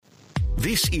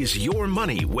This is Your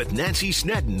Money with Nancy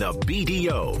Snedden of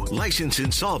BDO, Licensed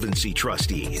Insolvency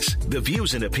Trustees. The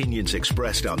views and opinions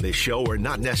expressed on this show are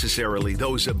not necessarily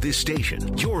those of this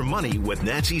station. Your Money with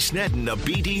Nancy Snedden of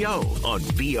BDO on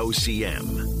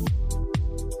VOCM.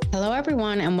 Hello,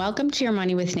 everyone, and welcome to Your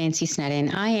Money with Nancy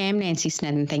Snedden. I am Nancy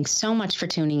Snedden. Thanks so much for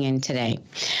tuning in today.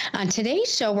 On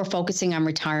today's show, we're focusing on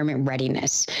retirement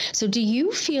readiness. So do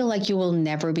you feel like you will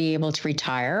never be able to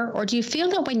retire, or do you feel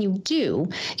that when you do,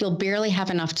 you'll barely have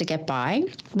enough to get by?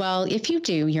 Well, if you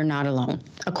do, you're not alone.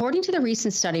 According to the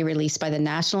recent study released by the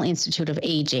National Institute of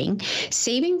Aging,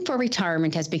 saving for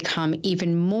retirement has become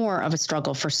even more of a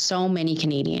struggle for so many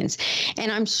Canadians, and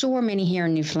I'm sure many here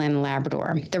in Newfoundland and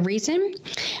Labrador. The reason?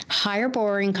 Higher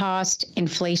borrowing cost,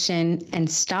 inflation, and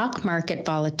stock market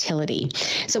volatility.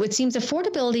 So it seems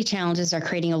affordability challenges are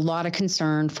creating a lot of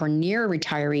concern for near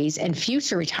retirees and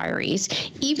future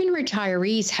retirees. Even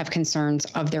retirees have concerns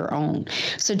of their own.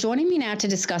 So joining me now to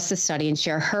discuss the study and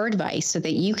share her advice so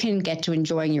that you can get to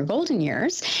enjoying your golden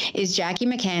years is Jackie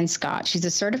McCann-Scott. She's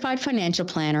a certified financial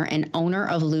planner and owner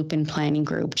of Lupin Planning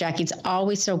Group. Jackie, it's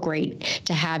always so great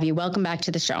to have you. Welcome back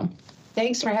to the show.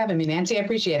 Thanks for having me, Nancy. I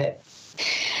appreciate it.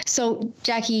 So,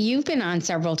 Jackie, you've been on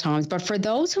several times, but for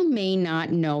those who may not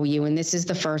know you, and this is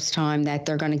the first time that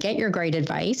they're going to get your great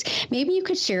advice, maybe you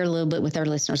could share a little bit with our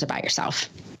listeners about yourself.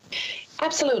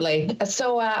 Absolutely.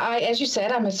 So as you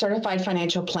said, I'm a certified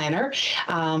financial planner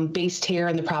based here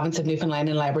in the province of Newfoundland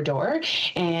and Labrador.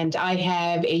 And I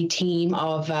have a team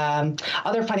of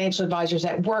other financial advisors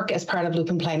that work as part of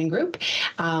Lupin Planning Group.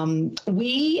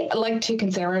 We like to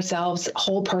consider ourselves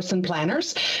whole person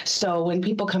planners. So when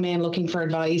people come in looking for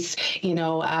advice,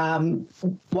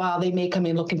 while they may come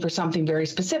in looking for something very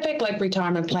specific like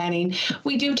retirement planning,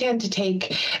 we do tend to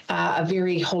take a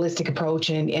very holistic approach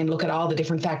and look at all the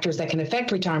different factors that can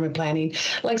affect retirement planning,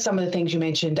 like some of the things you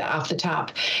mentioned off the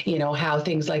top, how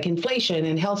things like inflation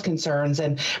and health concerns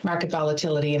and market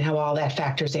volatility and how all that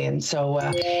factors in. So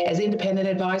as independent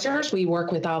advisors, we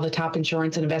work with all the top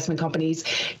insurance and investment companies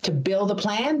to build a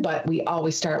plan, but we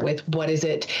always start with what is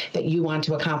it that you want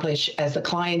to accomplish as the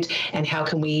client and how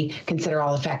can we consider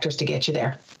all the factors to get you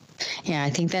there. Yeah, I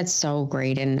think that's so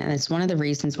great. And it's one of the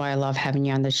reasons why I love having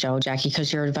you on the show, Jackie,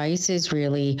 because your advice is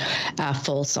really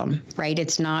fulsome, right?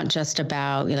 It's not just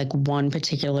about like one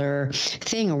particular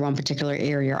thing or one particular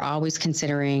area. You're always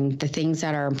considering the things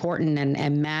that are important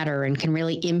and matter and can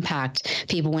really impact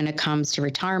people when it comes to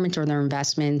retirement or their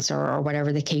investments or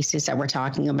whatever the case is that we're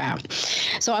talking about.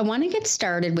 So I want to get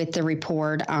started with the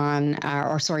report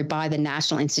by the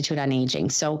National Institute on Aging.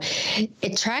 So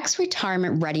it tracks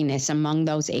retirement readiness among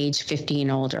those age 50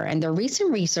 and older. And the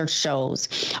recent research shows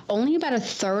only about a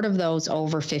third of those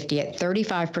over 50 at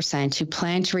 35% who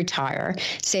plan to retire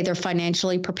say they're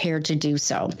financially prepared to do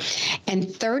so. And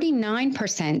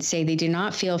 39% say they do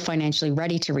not feel financially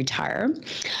ready to retire.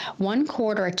 One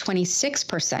quarter at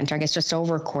 26%, I guess just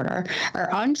over a quarter, are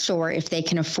unsure if they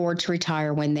can afford to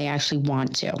retire when they actually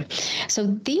want to. So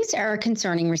these are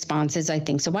concerning responses, I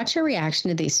think. So what's your reaction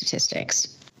to these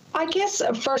statistics? I guess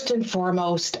first and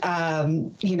foremost,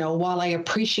 while I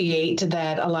appreciate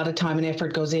that a lot of time and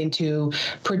effort goes into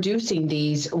producing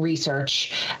these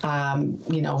research,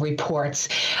 reports,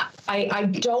 I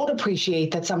don't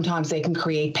appreciate that sometimes they can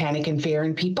create panic and fear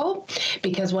in people,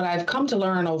 because what I've come to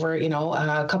learn over,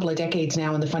 a couple of decades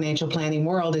now in the financial planning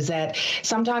world is that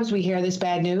sometimes we hear this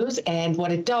bad news, and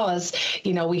what it does,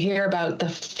 we hear about the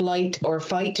flight or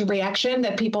fight reaction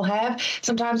that people have.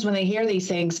 Sometimes when they hear these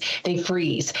things, they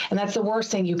freeze. And that's the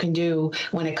worst thing you can do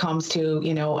when it comes to,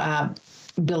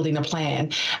 building a plan.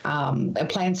 A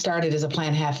plan started is a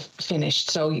plan half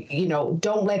finished. So,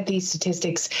 don't let these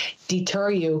statistics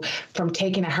deter you from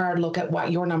taking a hard look at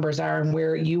what your numbers are and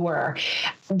where you are.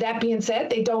 That being said,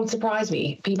 they don't surprise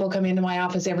me. People come into my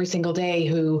office every single day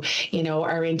who,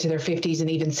 are into their 50s and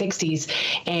even 60s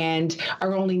and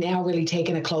are only now really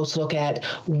taking a close look at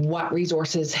what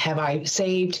resources have I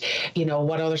saved,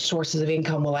 what other sources of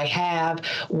income will I have,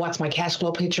 what's my cash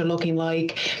flow picture looking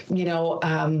like,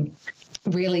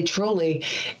 really, truly,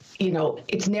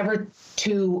 it's never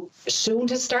too soon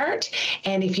to start.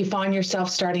 And if you find yourself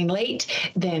starting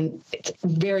late, then it's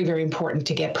very, very important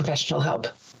to get professional help.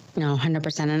 No,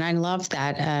 100%. And I love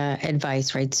that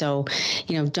advice, right? So,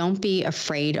 don't be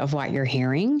afraid of what you're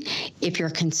hearing. If you're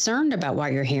concerned about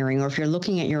what you're hearing, or if you're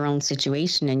looking at your own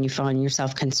situation and you find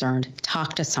yourself concerned,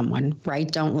 talk to someone, right?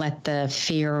 Don't let the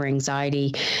fear or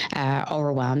anxiety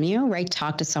overwhelm you, right?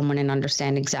 Talk to someone and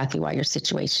understand exactly what your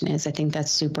situation is. I think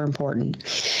that's super important.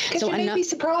 Because you may be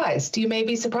surprised. You may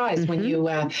be surprised when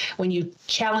you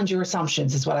challenge your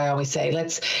assumptions, is what I always say.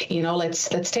 Let's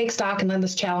take stock and then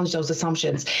let's challenge those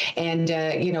assumptions. And,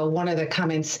 one of the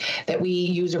comments that we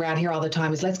use around here all the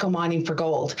time is let's go mining for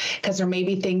gold, because there may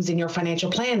be things in your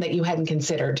financial plan that you hadn't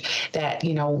considered that,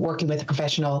 working with a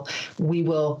professional, we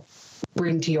will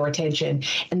bring to your attention.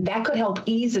 And that could help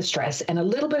ease the stress, and a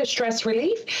little bit of stress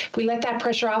relief. If we let that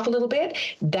pressure off a little bit,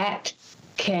 that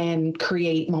can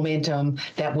create momentum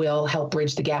that will help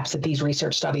bridge the gaps that these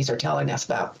research studies are telling us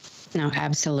about. No,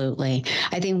 absolutely.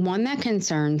 I think one that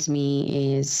concerns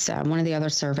me is one of the other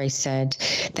surveys said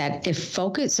that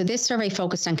so this survey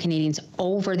focused on Canadians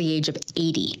over the age of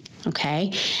 80,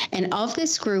 okay? And of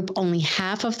this group, only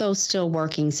half of those still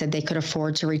working said they could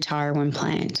afford to retire when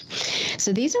planned.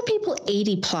 So these are people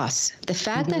 80 plus. The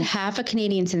fact that half of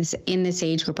Canadians in this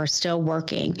age group are still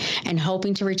working and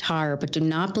hoping to retire but do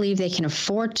not believe they can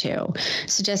afford to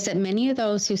suggests that many of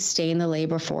those who stay in the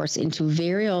labor force into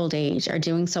very old age are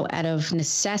doing so out of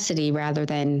necessity rather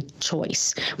than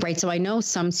choice, right? So I know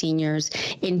some seniors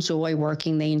enjoy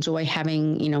working. They enjoy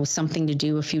having, something to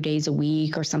do a few days a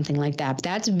week or something like that. But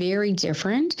that's very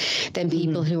different than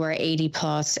people who are 80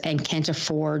 plus and can't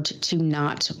afford to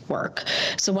not work.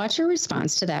 So what's your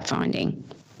response to that finding?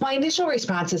 My initial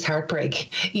response is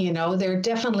heartbreak. They're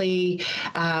definitely,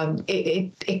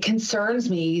 it concerns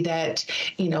me that,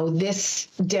 this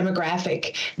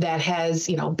demographic that has,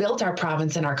 built our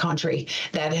province and our country,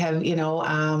 that have,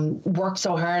 worked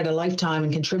so hard a lifetime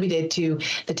and contributed to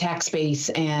the tax base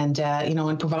and,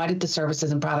 and provided the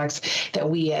services and products that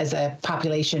we as a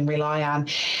population rely on,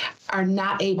 are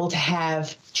not able to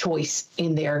have choice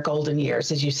in their golden years,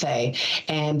 as you say.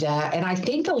 And I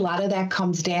think a lot of that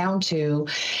comes down to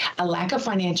a lack of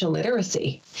financial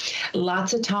literacy.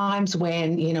 Lots of times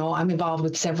when, I'm involved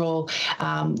with several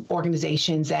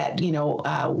organizations that,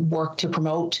 work to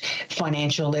promote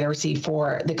financial literacy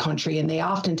for the country. And they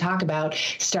often talk about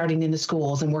starting in the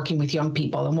schools and working with young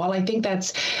people. And while I think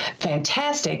that's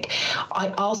fantastic,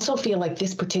 I also feel like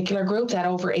this particular group, that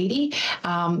over 80,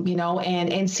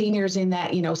 and seniors in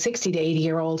that, 60 to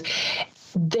 80-year-old,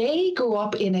 they grew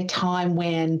up in a time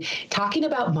when talking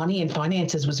about money and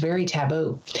finances was very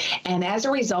taboo. And as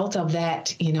a result of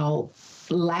that,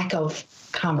 lack of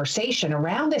conversation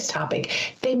around this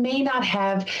topic, they may not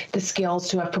have the skills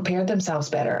to have prepared themselves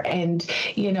better. And,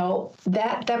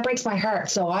 that breaks my heart.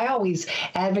 So I always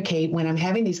advocate when I'm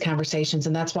having these conversations,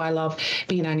 and that's why I love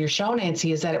being on your show,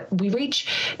 Nancy, is that we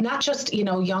reach not just,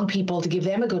 young people to give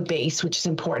them a good base, which is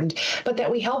important, but that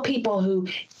we help people who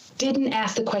didn't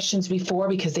ask the questions before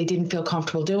because they didn't feel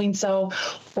comfortable doing so,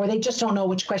 or they just don't know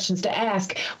which questions to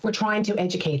ask. We're trying to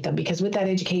educate them, because with that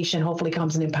education, hopefully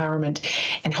comes an empowerment,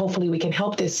 and hopefully we can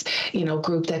help this,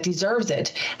 group that deserves it,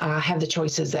 have the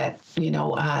choices that,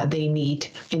 they need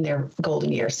in their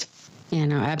golden years. Yeah,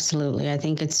 no, absolutely. I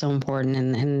think it's so important.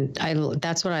 And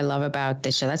that's what I love about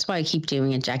this show. That's why I keep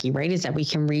doing it, Jackie, right? Is that we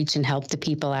can reach and help the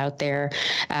people out there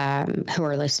who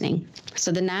are listening.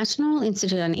 So the National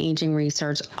Institute on Aging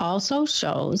research also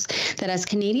shows that as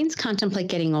Canadians contemplate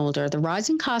getting older, the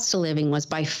rising cost of living was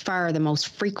by far the most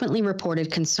frequently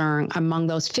reported concern among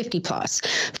those 50 plus,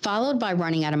 followed by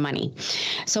running out of money.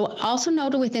 So also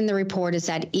noted within the report is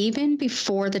that even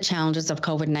before the challenges of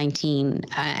COVID-19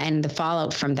 and the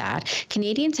fallout from that,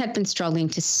 Canadians had been struggling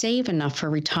to save enough for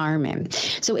retirement.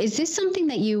 So is this something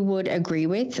that you would agree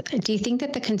with? Do you think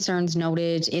that the concerns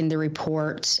noted in the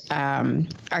report are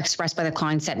expressed by the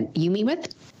clients that you meet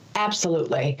with?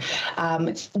 Absolutely.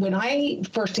 When I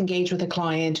first engage with a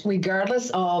client,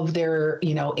 regardless of their,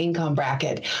 income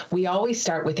bracket, we always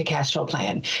start with a cash flow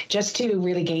plan, just to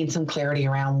really gain some clarity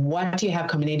around what do you have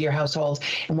coming into your household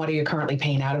and what are you currently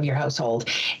paying out of your household.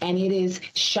 And it is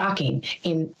shocking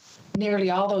in nearly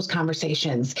all those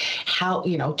conversations, how,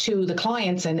 to the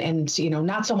clients and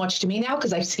not so much to me now,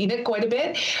 because I've seen it quite a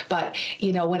bit. But,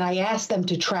 when I ask them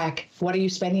to track, what are you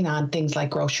spending on things like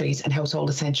groceries and household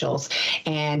essentials?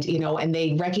 And, and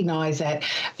they recognize that,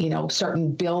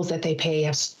 certain bills that they pay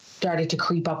have started to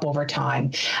creep up over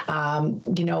time.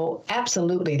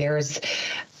 Absolutely, there's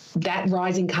that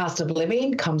rising cost of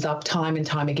living comes up time and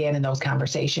time again in those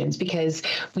conversations, because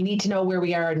we need to know where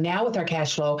we are now with our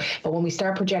cash flow. But when we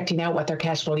start projecting out what their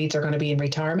cash flow needs are going to be in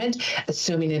retirement,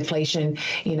 assuming inflation,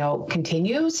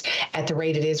 continues at the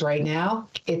rate it is right now,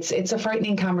 it's a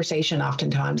frightening conversation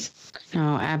oftentimes.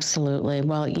 Oh, absolutely.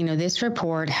 Well, this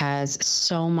report has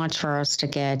so much for us to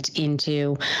get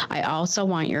into. I also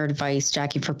want your advice,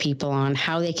 Jackie, for people on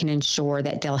how they can ensure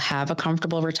that they'll have a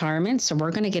comfortable retirement. So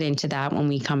we're going to get into that when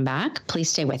we come come back. Please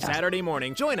stay with us. Saturday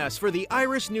morning, join us for the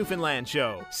Irish Newfoundland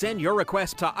Show. Send your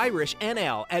request to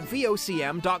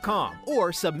irishnl@vocm.com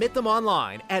or submit them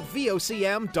online at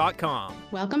vocm.com.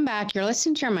 Welcome back. You're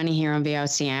listening to Your Money here on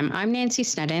VOCM. I'm Nancy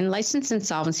Snedden, licensed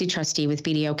insolvency trustee with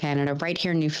BDO Canada, right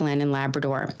here in Newfoundland and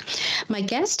Labrador. My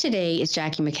guest today is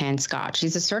Jackie McCann-Scott.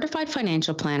 She's a certified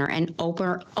financial planner and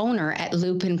owner at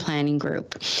Lupin Planning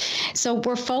Group. So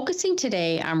we're focusing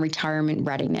today on retirement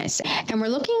readiness, and we're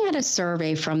looking at a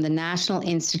survey from the National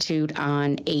Institute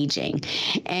on Aging.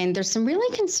 And there's some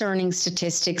really concerning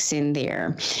statistics in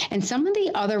there. And some of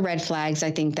the other red flags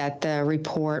I think that the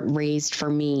report raised for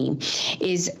me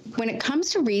is when it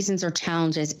comes to reasons or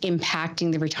challenges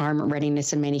impacting the retirement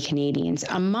readiness of many Canadians.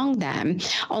 Among them,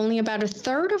 only about a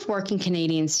third of working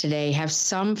Canadians today have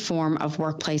some form of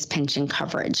workplace pension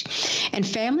coverage. And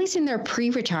families in their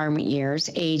pre-retirement years,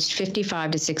 aged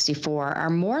 55 to 64, are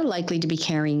more likely to be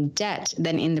carrying debt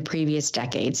than in the previous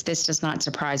decades. This does not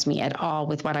surprise me at all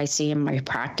with what I see in my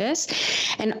practice.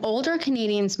 And older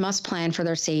Canadians must plan for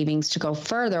their savings to go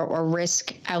further or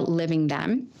risk outliving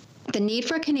them. The need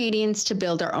for Canadians to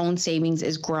build their own savings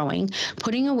is growing.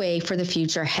 Putting away for the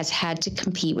future has had to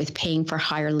compete with paying for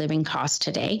higher living costs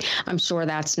today. I'm sure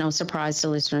that's no surprise to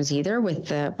listeners either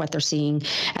with what they're seeing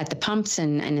at the pumps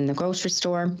and in the grocery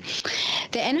store.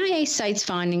 The NIA cites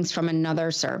findings from another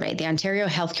survey, the Ontario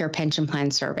Healthcare Pension Plan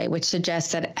Survey, which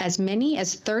suggests that as many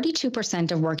as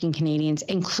 32% of working Canadians,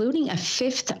 including a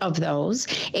fifth of those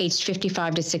aged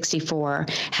 55 to 64,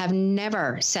 have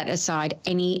never set aside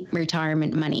any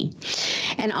retirement money.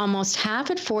 And almost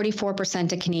half at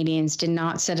 44% of Canadians did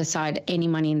not set aside any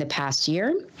money in the past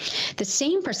year. The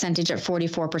same percentage at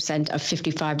 44% of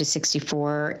 55 to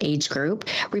 64 age group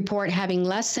report having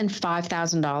less than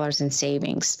 $5,000 in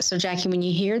savings. So Jackie, when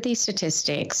you hear these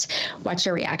statistics, what's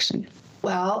your reaction?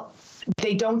 Well,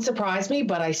 they don't surprise me,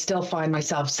 but I still find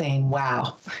myself saying,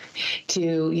 wow,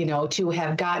 to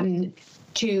have gotten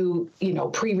to,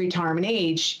 pre-retirement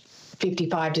age,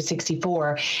 55 to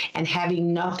 64, and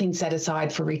having nothing set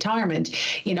aside for retirement,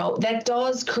 that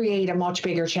does create a much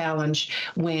bigger challenge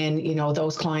when,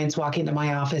 those clients walk into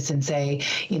my office and say,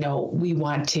 we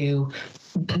want to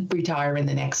retire in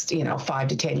the next, 5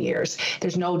 to 10 years.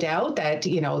 There's no doubt that,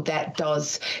 that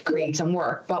does create some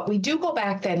work. But we do go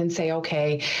back then and say,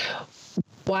 okay,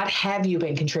 what have you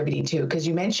been contributing to? Because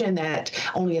you mentioned that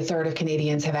only a third of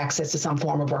Canadians have access to some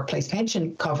form of workplace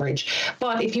pension coverage.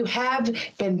 But if you have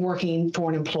been working for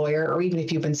an employer, or even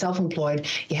if you've been self-employed,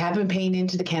 you have been paying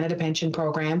into the Canada Pension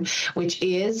Program, which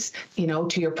is,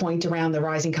 to your point around the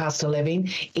rising cost of living,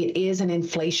 it is an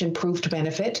inflation-proofed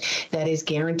benefit that is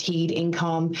guaranteed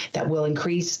income that will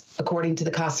increase according to the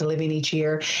cost of living each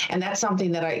year. And that's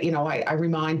something that I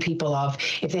remind people of.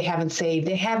 If they haven't saved,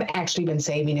 they have actually been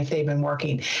saving if they've been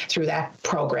working through that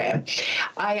program.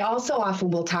 I also often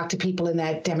will talk to people in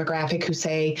that demographic who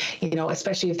say,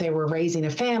 especially if they were raising a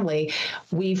family,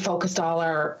 we focused all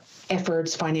our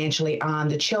efforts financially on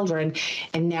the children,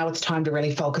 and now it's time to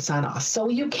really focus on us. So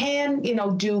you can,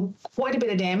 do quite a bit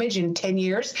of damage in 10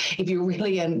 years if you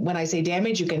really, and when I say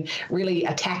damage, you can really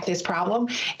attack this problem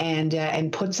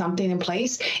and put something in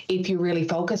place if you really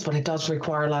focus, but it does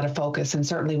require a lot of focus. And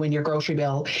certainly when your grocery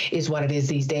bill is what it is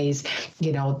these days,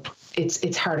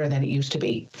 it's harder than it used to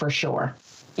be, for sure.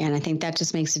 And I think that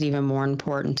just makes it even more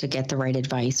important to get the right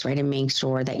advice, right? And make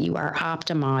sure that you are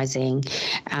optimizing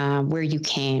where you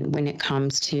can when it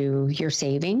comes to your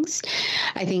savings.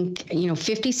 I think,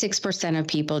 56% of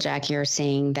people, Jackie, are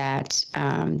saying that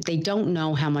they don't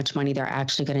know how much money they're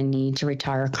actually going to need to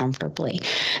retire comfortably.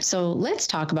 So let's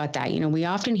talk about that. We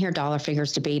often hear dollar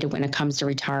figures debated when it comes to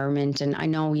retirement. And I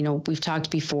know, we've talked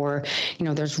before,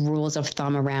 there's rules of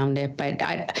thumb around it, but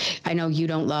I know you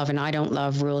don't love and I don't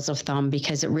love rules of thumb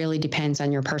because it really depends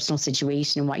on your personal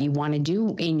situation and what you want to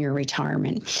do in your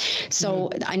retirement. So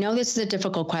I know this is a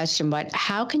difficult question, but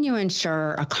how can you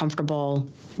ensure a comfortable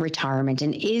retirement?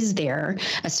 And is there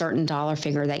a certain dollar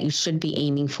figure that you should be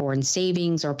aiming for in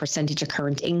savings or percentage of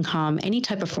current income, any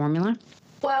type of formula?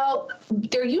 Well,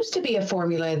 there used to be a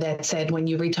formula that said when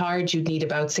you retired, you'd need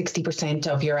about 60%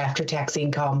 of your after-tax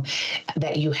income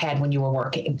that you had when you were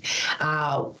working.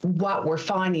 What we're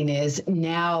finding is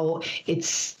now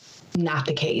it's not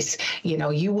the case.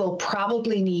 You will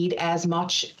probably need as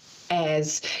much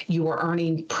as you were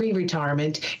earning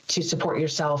pre-retirement to support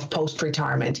yourself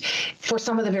post-retirement for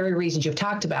some of the very reasons you've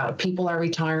talked about. People are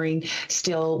retiring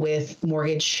still with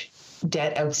mortgage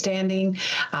debt outstanding.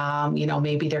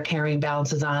 Maybe they're carrying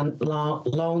balances on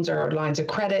loans or lines of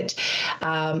credit.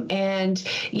 And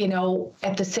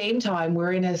at the same time,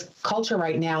 we're in a culture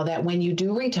right now that when you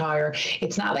do retire,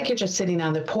 it's not like you're just sitting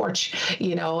on the porch,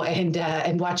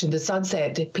 and watching the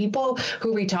sunset. People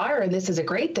who retire, and this is a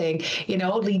great thing,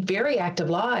 lead very active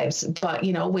lives. But,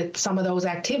 with some of those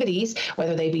activities,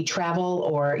 whether they be travel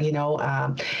or,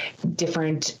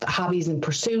 different hobbies and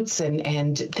pursuits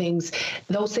and things,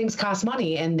 those things cost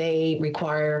money, and they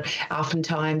require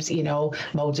oftentimes,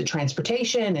 modes of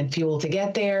transportation and fuel to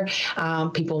get there.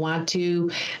 People want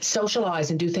to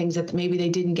socialize and do things that maybe they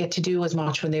didn't get to do as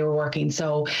much when they were working.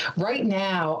 So right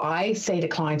now, I say to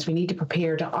clients, we need to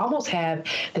prepare to almost have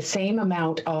the same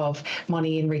amount of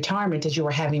money in retirement as you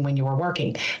were having when you were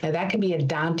working. Now, that can be a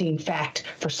daunting fact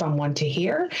for someone to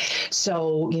hear.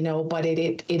 So, but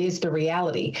it is the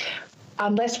reality,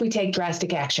 unless we take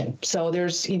drastic action. So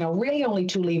there's, really only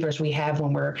two levers we have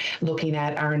when we're looking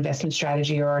at our investment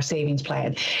strategy or our savings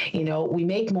plan. We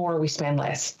make more, we spend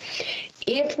less.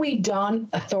 If we've done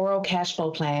a thorough cash flow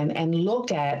plan and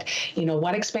looked at,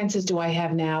 what expenses do I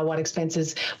have now? What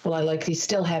expenses will I likely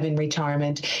still have in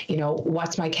retirement?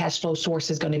 What's my cash flow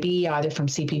sources going to be, either from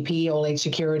CPP, old age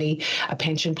security, a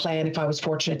pension plan, if I was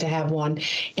fortunate to have one,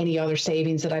 any other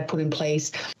savings that I put in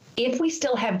place. If we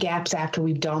still have gaps after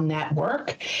we've done that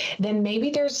work, then maybe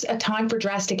there's a time for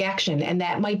drastic action. And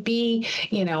that might be,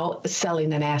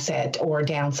 selling an asset or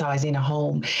downsizing a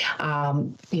home.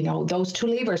 Those two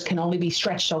levers can only be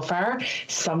stretched so far.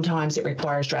 Sometimes it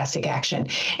requires drastic action.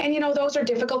 And, those are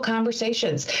difficult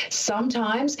conversations.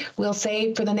 Sometimes we'll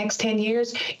say for the next 10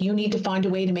 years, you need to find a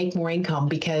way to make more income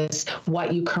because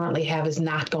what you currently have is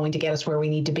not going to get us where we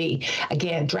need to be.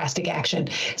 Again, drastic action.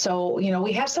 So,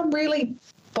 we have some really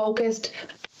focused,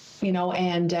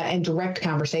 and direct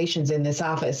conversations in this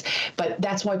office. But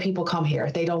that's why people come here.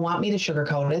 They don't want me to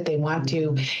sugarcoat it. They want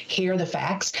to hear the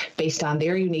facts based on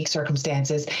their unique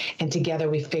circumstances, and together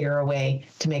we figure a way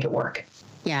to make it work.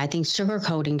 Yeah, I think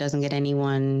sugarcoating doesn't get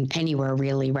anyone anywhere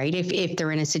really, right? If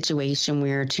they're in a situation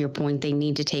where, to your point, they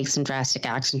need to take some drastic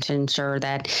action to ensure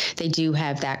that they do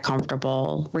have that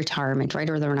comfortable retirement, right?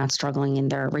 Or they're not struggling in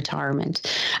their retirement.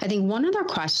 I think one other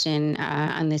question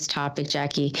on this topic,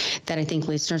 Jackie, that I think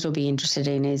listeners will be interested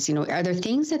in is, are there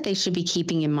things that they should be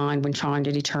keeping in mind when trying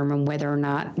to determine whether or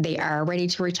not they are ready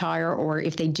to retire, or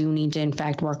if they do need to, in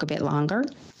fact, work a bit longer?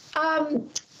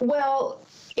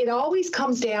 It always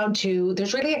comes down to,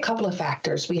 there's really a couple of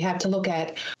factors. We have to look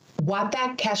at what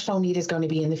that cash flow need is going to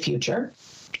be in the future,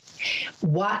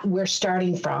 what we're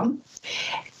starting from,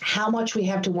 how much we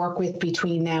have to work with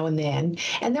between now and then.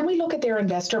 And then we look at their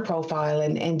investor profile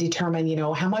and determine,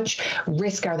 how much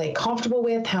risk are they comfortable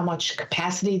with? How much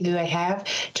capacity do they have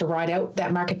to ride out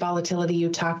that market volatility you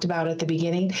talked about at the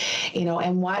beginning?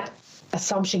 And what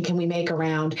assumption can we make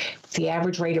around the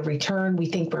average rate of return we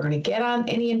think we're going to get on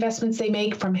any investments they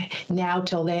make from now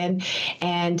till then?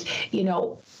 And,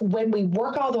 when we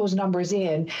work all those numbers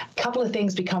in, a couple of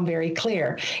things become very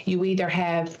clear. You either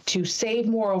have to save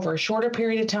more over a shorter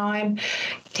period of time,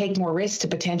 take more risk to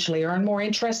potentially earn more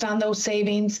interest on those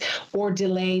savings, or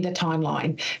delay the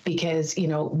timeline because,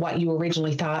 what you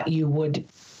originally thought you would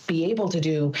be able to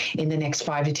do in the next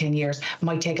 5 to 10 years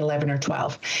might take 11 or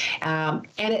 12. And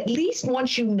at least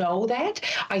once you know that,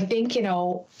 I think,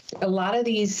 a lot of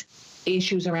these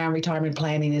issues around retirement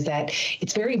planning is that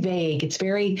it's very vague. It's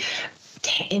very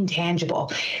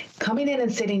intangible. Coming in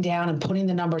and sitting down and putting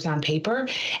the numbers on paper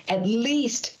at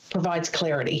least provides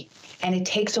clarity. And it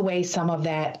takes away some of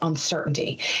that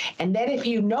uncertainty. And then if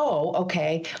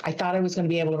okay, I thought I was going to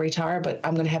be able to retire, but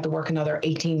I'm going to have to work another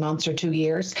 18 months or 2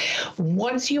 years.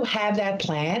 Once you have that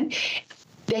plan,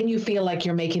 then you feel like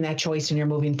you're making that choice and you're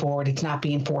moving forward. It's not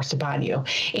being forced upon you.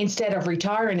 Instead of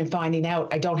retiring and finding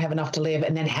out I don't have enough to live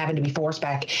and then having to be forced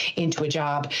back into a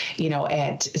job,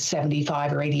 at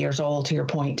 75 or 80 years old, to your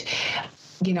point.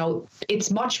 It's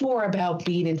much more about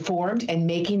being informed and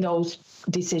making those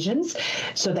decisions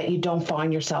so that you don't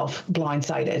find yourself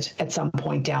blindsided at some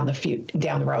point down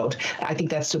the road. I think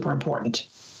that's super important.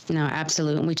 No,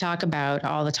 absolutely. And we talk about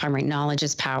all the time, right? Knowledge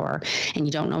is power, and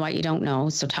you don't know what you don't know.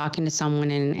 So talking to someone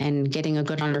and getting a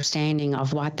good understanding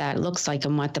of what that looks like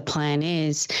and what the plan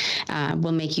is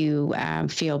will make you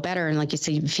feel better. And like you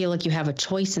say, you feel like you have a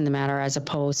choice in the matter as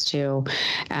opposed to,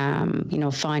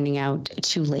 finding out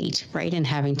too late, right? And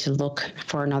having to look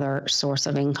for another source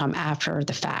of income after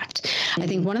the fact. Mm-hmm. I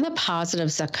think one of the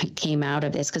positives that came out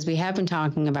of this, because we have been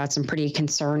talking about some pretty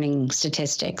concerning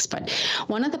statistics, but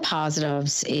one of the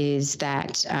positives is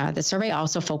that the survey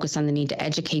also focused on the need to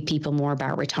educate people more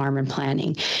about retirement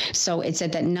planning. So it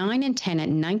said that 9 in 10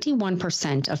 and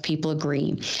 91% of people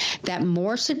agree that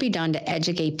more should be done to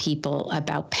educate people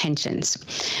about pensions.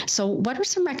 So what are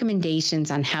some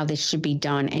recommendations on how this should be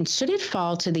done? And should it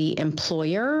fall to the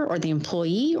employer or the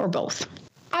employee or both?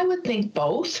 I would think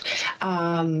both.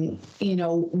 One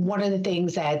of the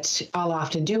things that I'll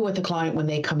often do with a client when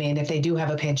they come in, if they do have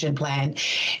a pension plan,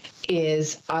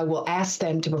 is I will ask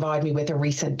them to provide me with a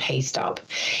recent pay stub.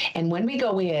 And when we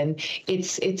go in,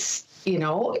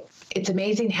 it's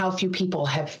amazing how few people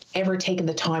have ever taken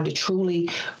the time to truly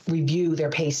review their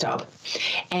pay stub.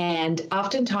 And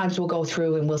oftentimes we'll go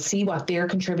through and we'll see what they're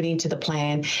contributing to the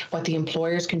plan, what the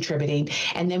employer's contributing,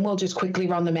 and then we'll just quickly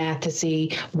run the math to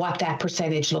see what that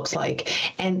percentage looks like.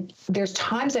 And there's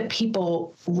times that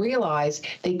people realize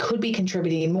they could be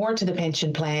contributing more to the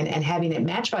pension plan and having it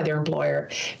matched by their employer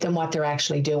than what they're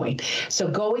actually doing. So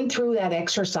going through that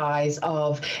exercise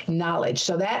of knowledge,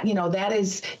 so that, that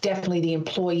is definitely the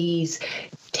employees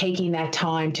taking that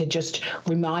time to just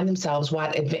remind themselves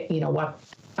what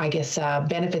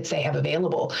benefits they have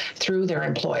available through their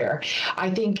employer. I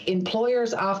think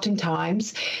employers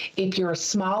oftentimes, if you're a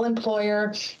small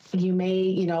employer, you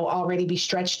may, already be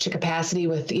stretched to capacity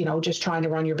with, just trying to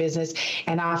run your business.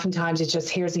 And oftentimes it's just,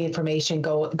 here's the information,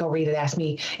 go read it, ask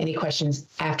me any questions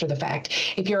after the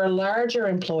fact. If you're a larger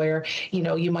employer,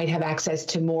 you might have access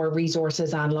to more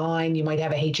resources online. You might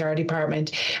have a HR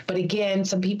department. But again,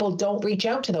 some people don't reach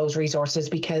out to those resources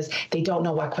because they don't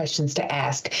know what questions to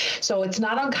ask. So it's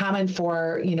not uncommon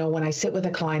for, when I sit with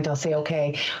a client, I'll say,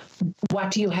 okay, what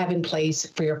do you have in place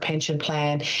for your pension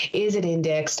plan? Is it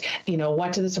indexed?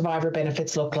 What do the survivor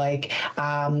benefits look like?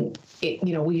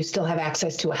 Will you still have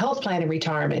access to a health plan in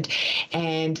retirement?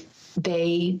 And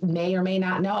they may or may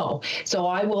not know. So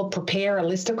I will prepare a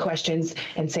list of questions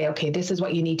and say, okay, this is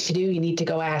what you need to do. You need to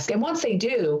go ask. And once they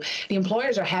do, the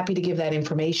employers are happy to give that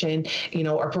information,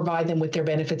 or provide them with their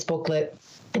benefits booklet.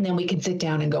 And then we can sit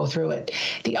down and go through it.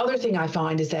 The other thing I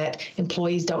find is that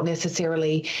employees don't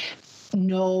necessarily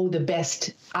know the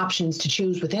best options to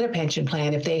choose within a pension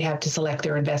plan if they have to select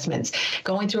their investments.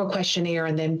 Going through a questionnaire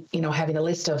and then, having a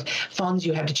list of funds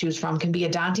you have to choose from can be a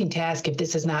daunting task if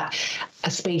this is not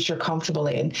a space you're comfortable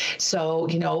in. So,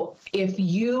 if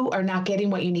you are not getting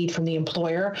what you need from the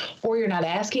employer, or you're not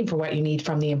asking for what you need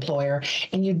from the employer,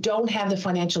 and you don't have the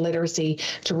financial literacy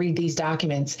to read these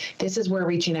documents, this is where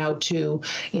reaching out to,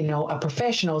 a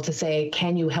professional to say,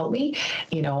 can you help me,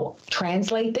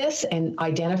 translate this and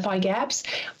identify gaps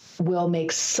will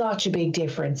make such a big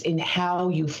difference in how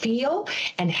you feel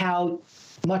and how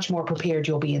much more prepared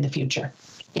you'll be in the future.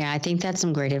 Yeah, I think that's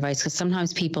some great advice, because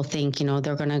sometimes people think,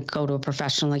 they're going to go to a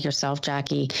professional like yourself,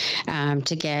 Jackie,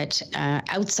 to get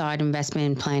outside investment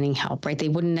and planning help, right? They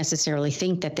wouldn't necessarily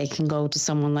think that they can go to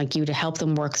someone like you to help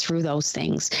them work through those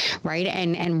things, right?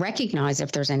 And recognize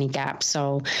if there's any gaps.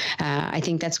 So I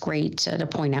think that's great to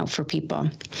point out for people.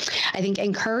 I think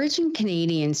encouraging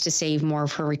Canadians to save more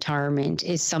for retirement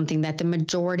is something that the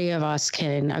majority of us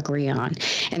can agree on.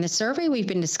 And the survey we've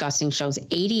been discussing shows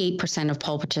 88% of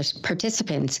poll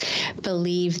participants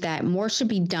believe that more should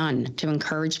be done to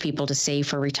encourage people to save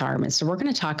for retirement. So we're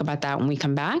going to talk about that when we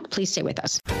come back. Please stay with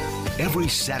us. Every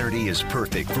Saturday is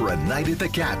perfect for a night at the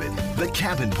cabin. The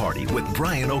Cabin Party with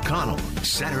Brian O'Connell.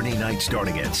 Saturday night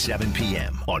starting at 7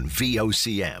 p.m. on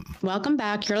VOCM. Welcome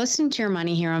back. You're listening to Your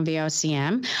Money here on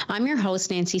VOCM. I'm your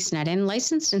host, Nancy Sneddon,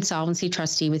 licensed insolvency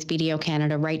trustee with BDO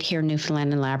Canada right here in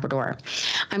Newfoundland and Labrador.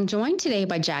 I'm joined today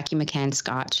by Jackie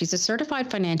McCann-Scott. She's a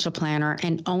certified financial planner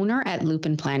and owner at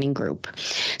Lupin Planning Group.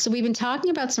 So we've been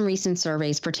talking about some recent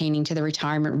surveys pertaining to the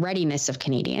retirement readiness of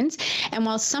Canadians. And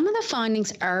while some of the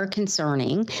findings are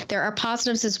concerning, there are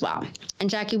positives as well. And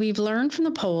Jackie, we've learned from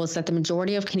the polls that the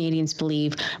majority of Canadians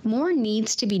believe more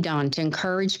needs to be done to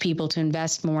encourage people to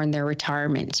invest more in their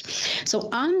retirement. So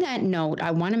on that note,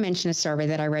 I want to mention a survey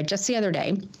that I read just the other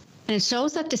day. And it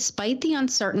shows that despite the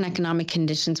uncertain economic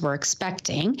conditions we're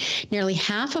expecting, nearly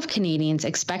half of Canadians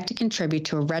expect to contribute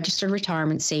to a registered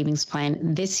retirement savings plan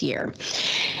this year.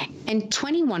 And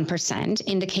 21%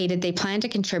 indicated they plan to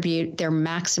contribute their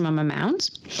maximum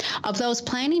amount. Of those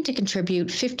planning to contribute,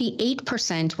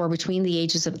 58% were between the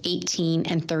ages of 18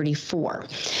 and 34.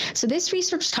 So this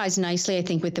research ties nicely, I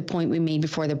think, with the point we made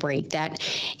before the break that,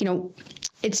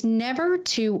 it's never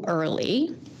too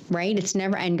early, right? It's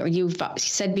never, and you've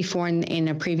said before in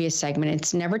a previous segment,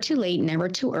 it's never too late, never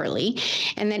too early.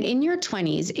 And then in your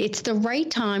 20s, it's the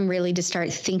right time really to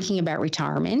start thinking about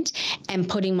retirement and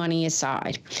putting money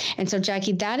aside. And so,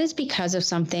 Jackie, that is because of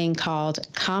something called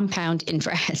compound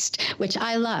interest, which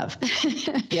I love.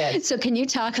 Yes. So can you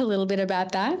talk a little bit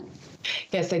about that?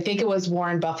 Yes, I think it was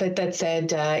Warren Buffett that said,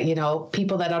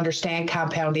 people that understand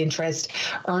compound interest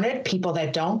earn it. People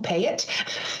that don't pay it.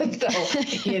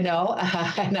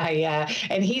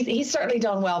 And he's certainly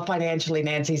done well financially,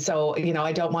 Nancy. So,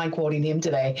 I don't mind quoting him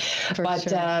today.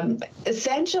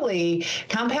 Essentially,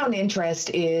 compound interest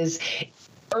is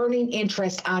earning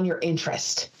interest on your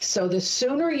interest. So the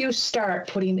sooner you start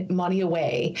putting money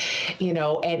away,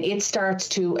 and it starts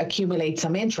to accumulate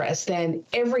some interest, then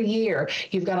every year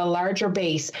you've got a larger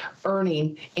base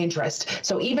earning interest.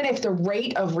 So even if the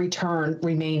rate of return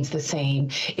remains the same,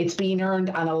 it's being earned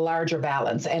on a larger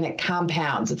balance, and it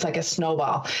compounds. It's like a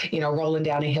snowball, rolling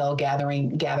down a hill,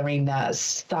 gathering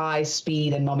size,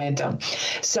 speed, and momentum.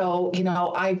 So,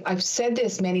 I've said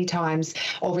this many times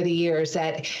over the years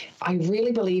that I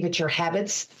really believe it's your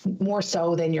habits more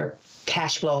so than your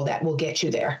cash flow that will get you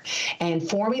there, and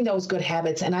forming those good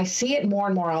habits. And I see it more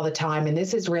and more all the time. And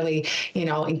this is really,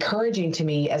 encouraging to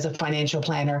me as a financial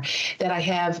planner, that I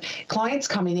have clients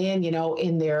coming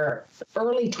in their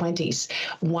early 20s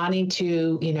wanting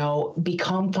to,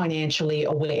 become financially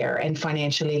aware and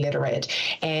financially literate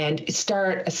and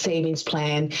start a savings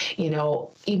plan,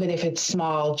 even if it's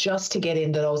small, just to get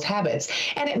into those habits.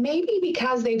 And it may be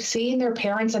because they've seen their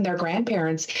parents and their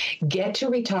grandparents get to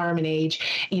retirement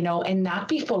age, and not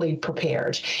be fully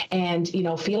prepared, and,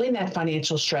 feeling that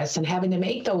financial stress and having to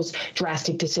make those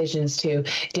drastic decisions to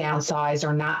downsize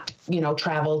or not,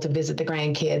 travel to visit the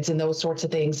grandkids and those sorts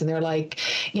of things. And they're like,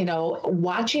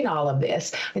 watching all of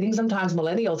this, I think sometimes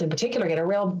millennials in particular get a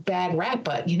real bad rap.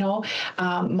 But,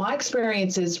 my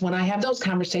experience is when I have those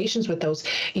conversations with those,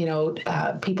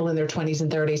 people in their 20s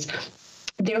and 30s,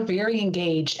 they're very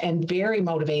engaged and very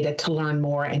motivated to learn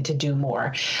more and to do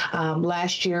more.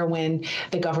 Last year, when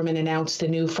the government announced the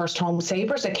new First Home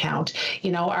Savers account,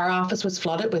 our office was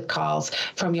flooded with calls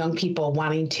from young people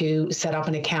wanting to set up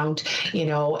an account,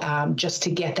 just to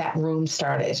get that room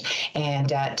started and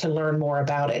to learn more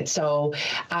about it. So,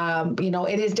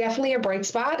 it is definitely a bright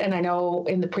spot. And I know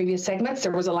in the previous segments,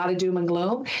 there was a lot of doom and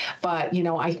gloom, but,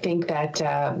 I think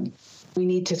that we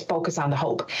need to focus on the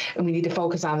hope, and we need to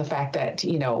focus on the fact that,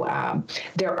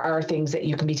 there are things that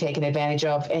you can be taken advantage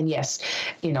of. And yes,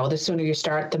 the sooner you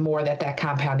start, the more that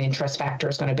compound interest factor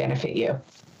is going to benefit you.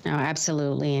 No,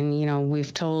 absolutely. And,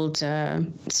 we've told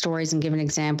stories and given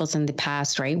examples in the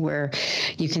past, right, where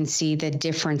you can see the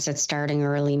difference that starting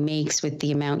early makes with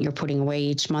the amount you're putting away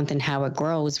each month and how it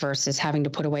grows versus having to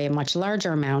put away a much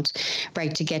larger amount,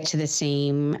 right, to get to the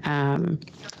same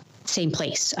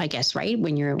place, I guess, right?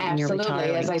 When you're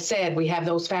retiring. As I said, we have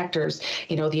those factors,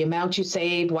 the amount you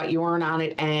save, what you earn on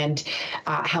it, and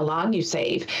how long you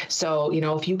save. So,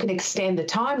 if you can extend the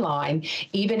timeline,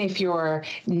 even if you're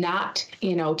not,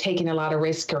 taking a lot of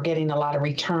risk or getting a lot of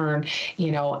return,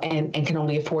 and can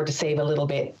only afford to save a little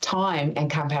bit, time and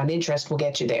compound interest will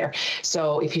get you there.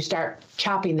 So if you start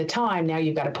chopping the time, now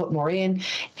you've got to put more in,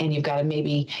 and you've got to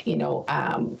maybe,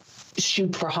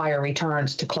 shoot for higher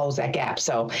returns to close that gap.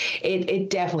 So it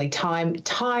definitely,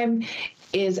 time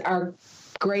is our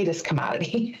greatest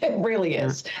commodity. It really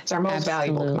is. It's our most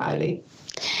valuable commodity.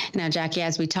 Now, Jackie,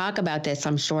 as we talk about this,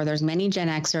 I'm sure there's many Gen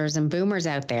Xers and boomers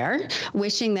out there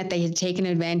wishing that they had taken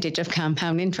advantage of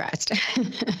compound interest.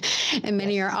 And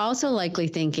many are also likely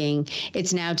thinking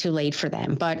it's now too late for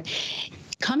them. But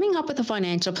coming up with a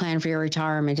financial plan for your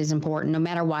retirement is important no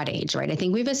matter what age, right? I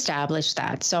think we've established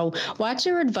that. So what's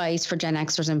your advice for Gen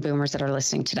Xers and boomers that are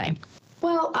listening today?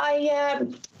 Well,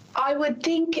 I would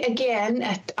think,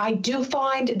 again, I do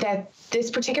find that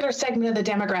this particular segment of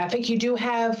the demographic, you do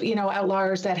have,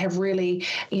 outliers that have really,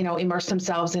 immersed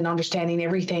themselves in understanding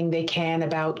everything they can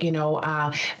about,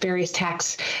 various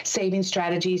tax saving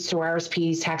strategies through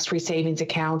RSPs, tax-free savings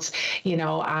accounts,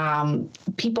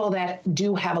 people that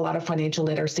do have a lot of financial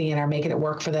literacy and are making it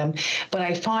work for them. But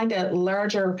I find a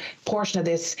larger portion of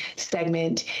this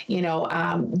segment,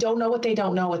 don't know what they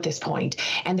don't know at this point.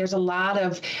 And there's a lot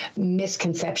of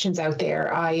misconceptions out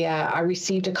there. I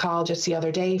received a call just the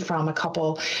other day from a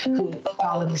couple who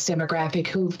fall in this demographic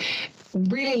who've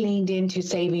really leaned into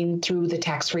saving through the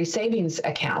tax-free savings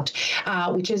account,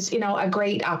 which is, a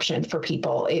great option for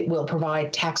people. It will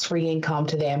provide tax-free income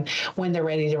to them when they're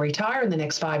ready to retire in the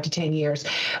next 5 to 10 years.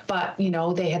 But,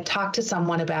 they had talked to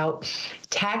someone about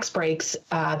tax breaks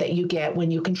that you get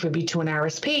when you contribute to an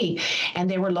RSP. And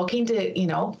they were looking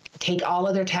to, take all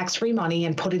of their tax-free money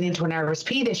and put it into an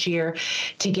RSP this year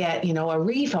to get, a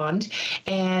refund.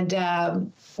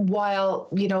 And while,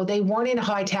 they weren't in a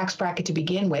high tax bracket to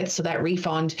begin with, so that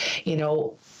refund,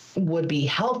 would be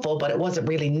helpful, but it wasn't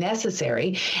really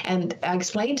necessary. And I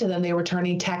explained to them they were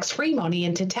turning tax-free money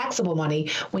into taxable money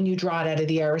when you draw it out of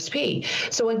the RSP.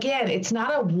 So again, it's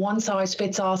not a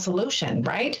one-size-fits-all solution,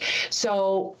 right?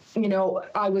 So,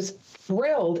 I was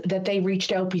thrilled that they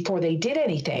reached out before they did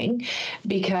anything,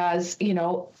 because,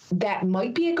 that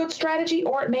might be a good strategy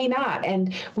or it may not.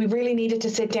 And we really needed to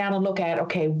sit down and look at,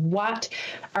 okay, what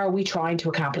are we trying to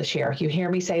accomplish here? You hear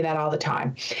me say that all the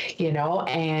time,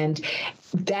 and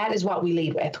that is what we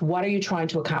lead with. What are you trying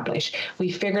to accomplish?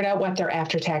 We figured out what their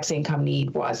after-tax income need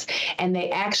was, and they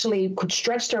actually could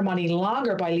stretch their money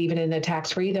longer by leaving it in the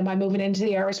tax-free than by moving into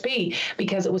the RSP,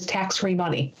 because it was tax-free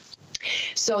money.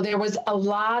 So there was a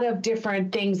lot of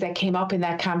different things that came up in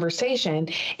that conversation,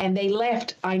 and they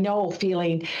left, I know,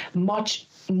 feeling much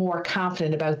more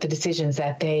confident about the decisions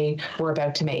that they were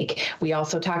about to make. We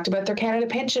also talked about their Canada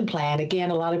pension plan. Again,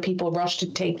 a lot of people rush to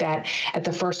take that at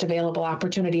the first available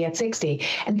opportunity at 60,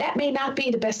 and that may not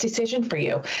be the best decision for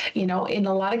you. In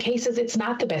a lot of cases, it's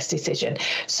not the best decision.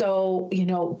 So,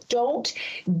 don't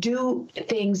do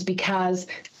things because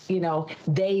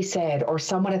they said, or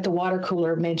someone at the water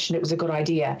cooler mentioned it was a good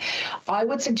idea. I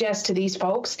would suggest to these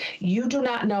folks, you do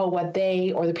not know what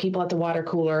they or the people at the water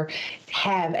cooler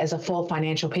have as a full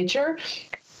financial picture,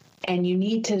 and you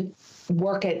need to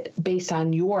work it based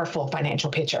on your full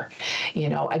financial picture.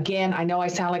 Again, I know I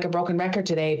sound like a broken record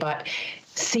today, but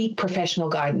seek professional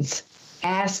guidance.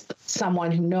 Ask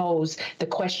someone who knows the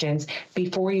questions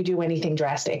before you do anything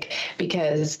drastic,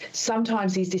 because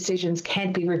sometimes these decisions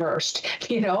can't be reversed,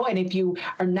 and if you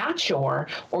are not sure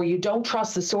or you don't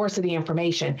trust the source of the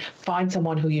information, find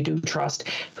someone who you do trust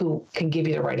who can give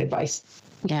you the right advice.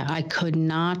 Yeah, I could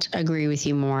not agree with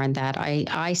you more on that.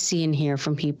 I see and hear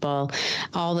from people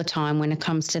all the time when it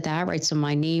comes to that, right? So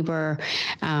my neighbor,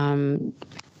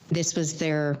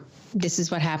 this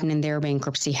is what happened in their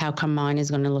bankruptcy. How come mine is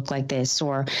going to look like this?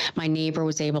 Or my neighbor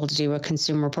was able to do a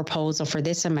consumer proposal for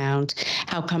this amount.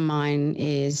 How come mine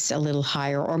is a little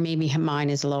higher? Or maybe mine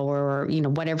is lower, or,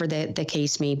 whatever the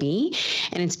case may be.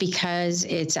 And it's because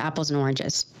it's apples and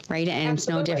oranges, right? And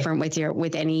Absolutely. It's no different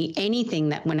with anything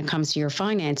that when it comes to your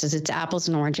finances, it's apples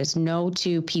and oranges. No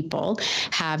two people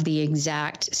have the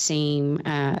exact same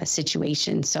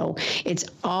situation. So it's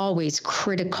always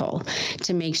critical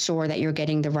to make sure that you're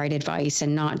getting the right advice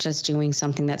and not just doing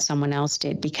something that someone else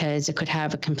did, because it could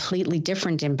have a completely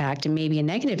different impact and maybe a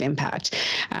negative impact,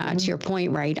 to your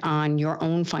point, right, on your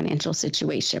own financial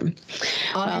situation.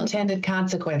 Unintended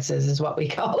consequences is what we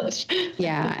call it.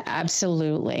 Yeah,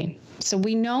 absolutely. So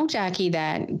we know, Jackie,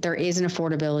 that there is an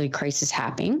affordability crisis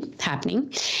happening.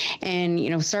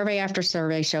 And, survey after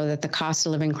survey show that the cost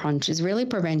of living crunch is really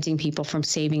preventing people from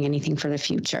saving anything for the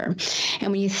future.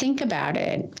 And when you think about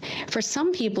it, for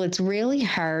some people, it's really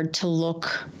hard to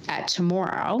look at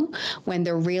tomorrow when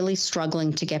they're really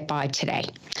struggling to get by today.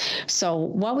 So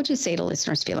what would you say to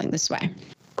listeners feeling this way?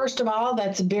 First of all,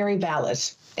 that's very valid.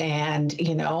 And,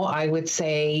 I would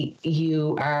say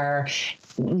you are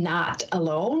not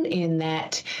alone in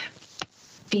that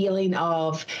feeling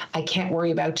of, I can't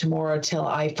worry about tomorrow till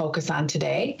I focus on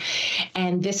today.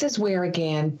 And this is where,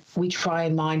 again, we try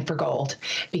and mine for gold,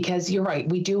 because you're right,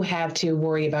 we do have to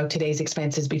worry about today's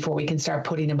expenses before we can start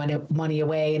putting the money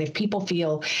away. And if people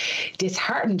feel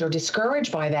disheartened or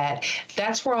discouraged by that,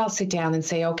 that's where I'll sit down and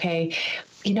say, okay,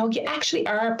 you actually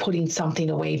are putting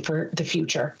something away for the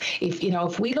future.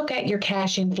 If we look at your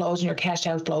cash inflows and your cash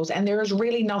outflows, and there is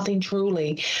really nothing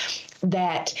truly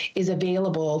that is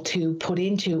available to put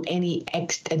into any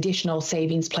additional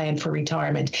savings plan for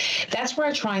retirement, that's where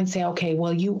I try and say, okay,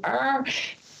 well, you are,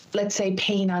 let's say,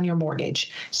 paying on your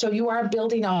mortgage. So you are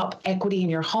building up equity in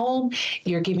your home.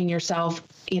 You're giving yourself,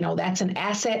 that's an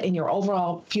asset in your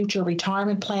overall future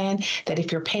retirement plan, that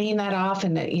if you're paying that off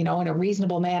in a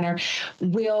reasonable manner,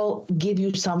 will give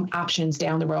you some options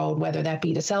down the road, whether that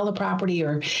be to sell the property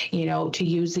or, to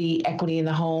use the equity in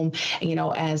the home,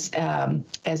 as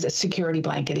a security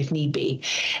blanket if need be.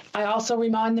 I also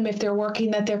remind them, if they're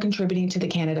working, that they're contributing to the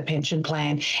Canada pension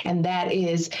plan, and that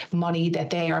is money that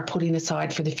they are putting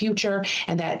aside for the future,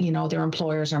 and that, their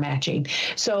employers are matching.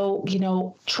 So,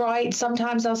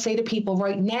 sometimes I'll say to people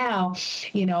right now,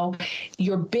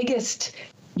 your biggest,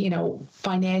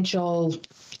 financial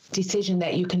decision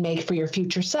that you can make for your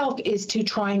future self is to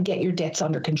try and get your debts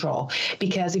under control.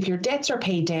 Because if your debts are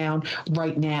paid down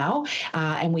right now,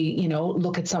 and we,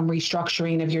 look at some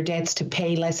restructuring of your debts to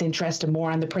pay less interest and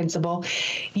more on the principal,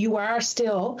 you are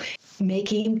still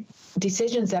making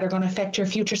decisions that are going to affect your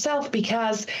future self,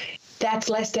 because that's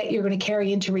less debt you're going to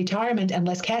carry into retirement and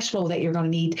less cash flow that you're going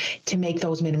to need to make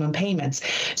those minimum payments.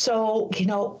 So,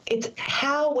 it's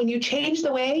how, when you change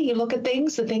the way you look at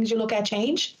things, the things you look at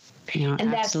change. Yeah,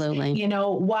 and absolutely. That's,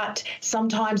 what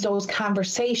sometimes those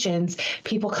conversations,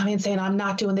 people come in saying, I'm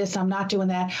not doing this, I'm not doing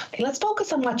that. Okay, let's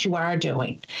focus on what you are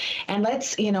doing. And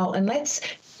let's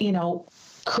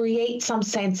create some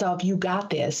sense of, you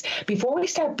got this, before we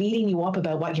start beating you up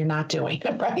about what you're not doing,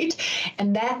 right?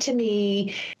 And that, to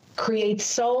me, creates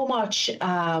so much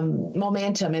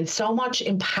momentum and so much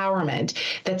empowerment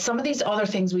that some of these other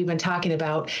things we've been talking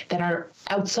about that are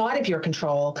outside of your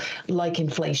control, like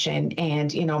inflation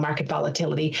and, market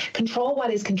volatility, control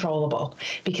what is controllable,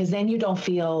 because then you don't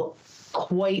feel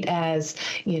quite as,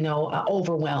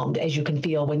 overwhelmed as you can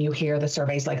feel when you hear the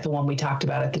surveys like the one we talked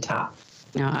about at the top.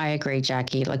 No, I agree,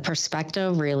 Jackie. Like,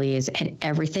 perspective really is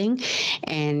everything.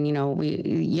 And,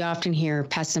 you often hear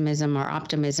pessimism or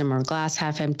optimism or glass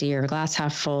half empty or glass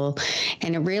half full.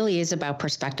 And it really is about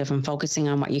perspective and focusing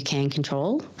on what you can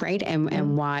control, right?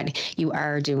 And what you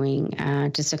are doing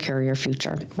to secure your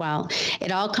future. Well,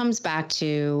 it all comes back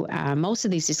to, most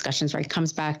of these discussions, right,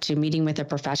 comes back to meeting with a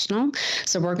professional.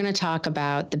 So we're going to talk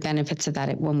about the benefits of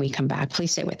that when we come back.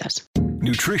 Please stay with us.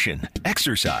 Nutrition,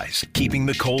 exercise, keeping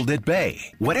the cold at bay.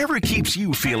 Whatever keeps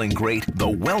you feeling great, the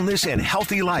Wellness and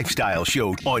Healthy Lifestyle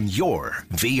Show on your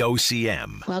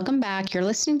VOCM. Welcome back. You're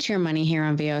listening to Your Money here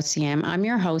on VOCM. I'm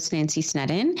your host, Nancy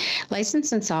Snedden,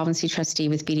 licensed insolvency trustee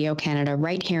with BDO Canada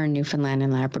right here in Newfoundland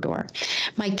and Labrador.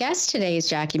 My guest today is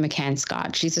Jackie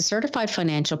McCann-Scott. She's a certified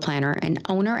financial planner and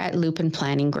owner at Lupin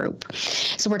Planning Group.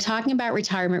 So we're talking about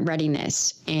retirement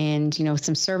readiness and,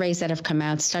 some surveys that have come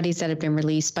out, studies that have been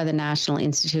released by the National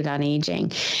Institute on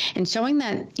Aging, and showing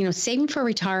that, saving for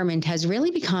retirement has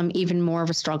really become even more of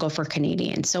a struggle for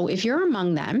Canadians. So if you're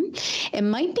among them, it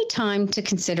might be time to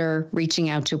consider reaching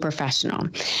out to a professional.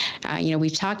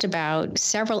 We've talked about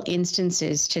several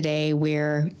instances today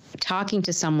where talking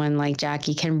to someone like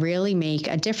Jackie can really make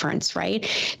a difference, right?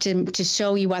 To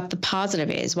show you what the positive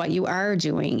is, what you are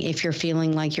doing if you're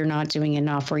feeling like you're not doing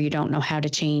enough or you don't know how to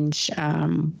change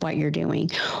what you're doing.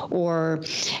 Or,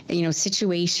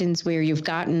 situations where you've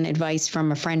gotten advice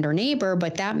from a friend or neighbor,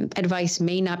 but that advice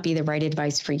may not be the right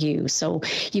advice for you. So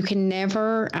you can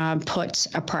never put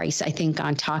a price, I think,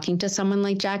 on talking to someone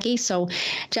like Jackie. So,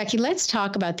 Jackie, let's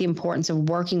talk about the importance of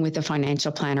working with a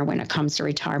financial planner when it comes to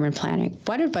retirement planning.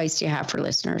 What advice do you have for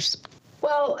listeners?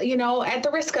 Well, at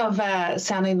the risk of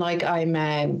sounding like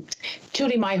I'm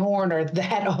tooting my horn or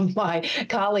that of my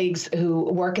colleagues who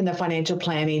work in the financial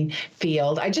planning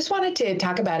field, I just wanted to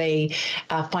talk about a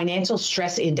financial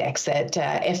stress index that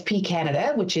FP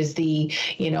Canada, which is the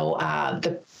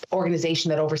organization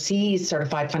that oversees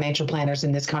certified financial planners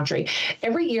in this country.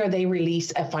 Every year they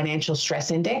release a financial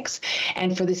stress index.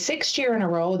 And for the 6th year in a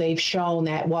row, they've shown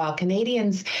that while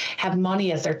Canadians have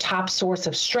money as their top source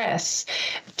of stress,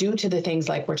 due to the things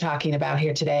like we're talking about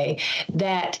here today,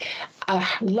 that a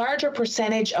larger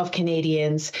percentage of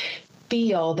Canadians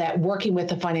feel that working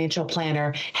with a financial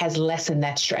planner has lessened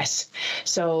that stress.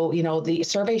 So, the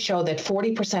surveys show that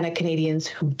 40% of Canadians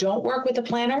who don't work with a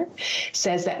planner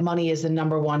says that money is the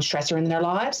number one stressor in their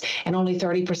lives, and only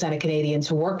 30% of Canadians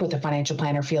who work with a financial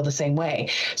planner feel the same way.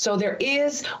 So there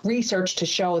is research to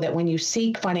show that when you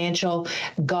seek financial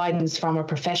guidance from a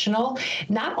professional,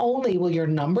 not only will your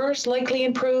numbers likely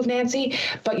improve, Nancy,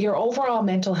 but your overall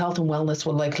mental health and wellness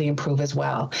will likely improve as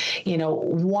well.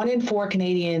 1 in 4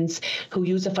 Canadians who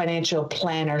use a financial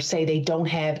planner say they don't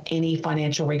have any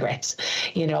financial regrets,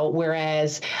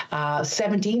 whereas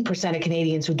 17% of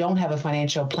Canadians who don't have a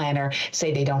financial planner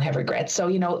say they don't have regrets. So,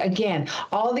 again,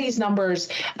 all these numbers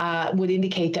would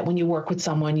indicate that when you work with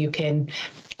someone, you can,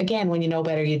 again, when you know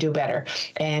better, you do better.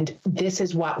 And this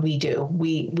is what we do.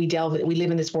 We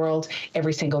live in this world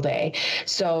every single day.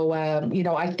 So,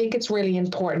 I think it's really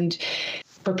important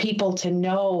for people to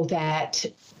know that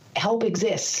help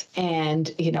exists,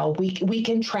 and we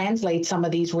can translate some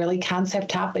of these really concept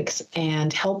topics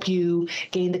and help you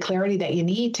gain the clarity that you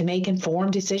need to make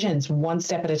informed decisions one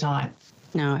step at a time.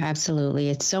 No, absolutely.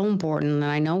 It's so important. And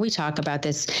I know we talk about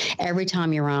this every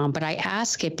time you're on, but I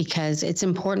ask it because it's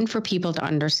important for people to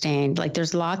understand, like,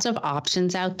 there's lots of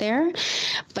options out there,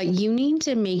 but you need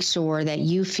to make sure that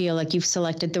you feel like you've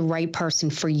selected the right person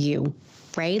for you.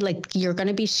 Right? Like, you're going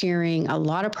to be sharing a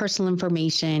lot of personal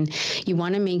information. You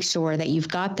want to make sure that you've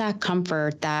got that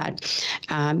comfort that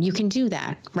you can do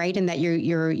that, right? And that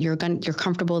you're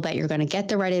comfortable that you're going to get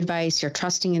the right advice. You're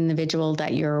trusting individual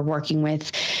that you're working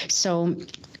with. So,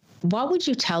 what would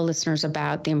you tell listeners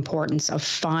about the importance of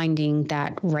finding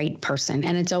that right person?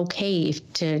 And it's okay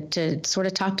to sort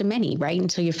of talk to many, right,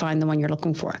 until you find the one you're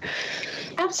looking for.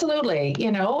 Absolutely.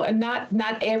 And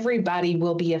not everybody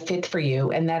will be a fit for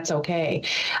you, and that's okay.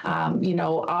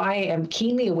 I am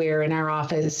keenly aware in our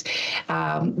office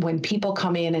when people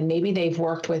come in and maybe they've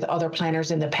worked with other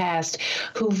planners in the past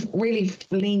who've really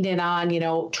leaned in on,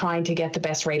 trying to get the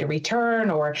best rate of return,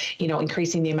 or,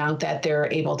 increasing the amount that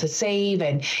they're able to save,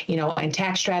 and, and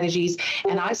tax strategies.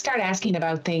 And I start asking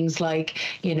about things like,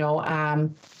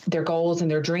 their goals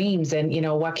and their dreams, and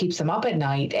what keeps them up at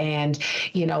night, and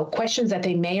questions that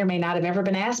they may or may not have ever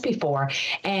been asked before.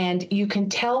 And you can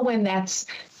tell when that's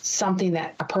something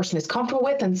that a person is comfortable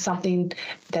with and something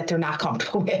that they're not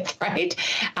comfortable with, right?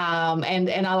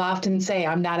 And I'll often say,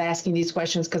 I'm not asking these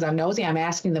questions because I'm nosy. I'm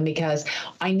asking them because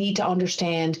I need to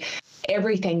understand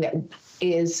everything that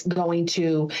is going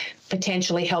to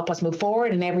potentially help us move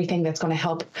forward, and everything that's going to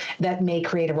help that may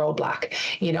create a roadblock,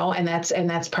 and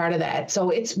that's part of that. So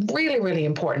it's really, really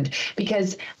important,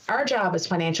 because our job as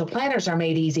financial planners are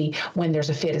made easy when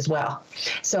there's a fit as well.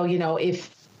 So,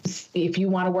 if you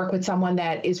want to work with someone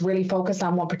that is really focused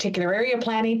on one particular area of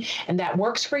planning and that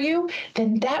works for you,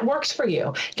 then that works for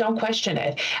you. Don't question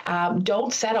it.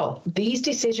 Don't settle. These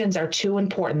decisions are too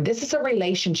important. This is a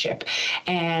relationship,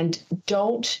 and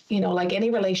don't, like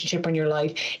any relationship in your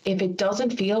life, if it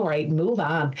doesn't feel right, move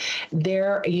on.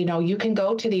 You can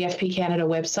go to the FP Canada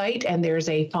website, and there's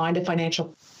a Find a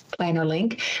Financial Planner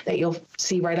link that you'll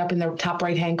see right up in the top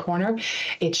right-hand corner.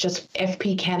 It's just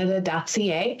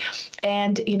fpcanada.ca.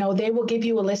 And, they will give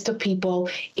you a list of people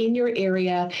in your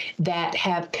area that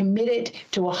have committed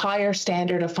to a higher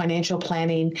standard of financial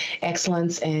planning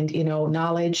excellence and,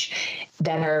 knowledge,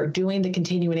 that are doing the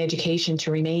continuing education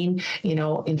to remain,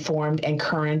 informed and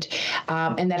current,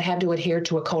 and that have to adhere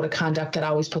to a code of conduct that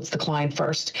always puts the client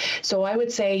first. So I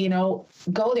would say,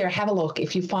 go there, have a look.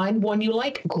 If you find one you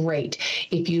like, great.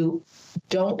 If you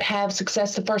don't have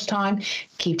success the first time,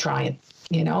 keep trying.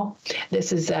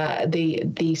 This is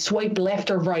the swipe left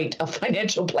or right of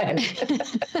financial planning.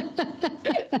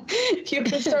 You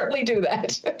can certainly do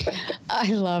that. I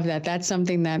love that. That's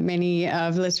something that many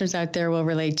of listeners out there will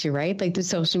relate to, right? Like the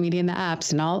social media and the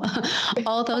apps and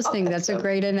all those things. That's a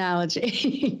great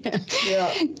analogy.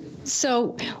 Yeah.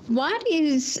 So what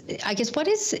is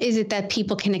it that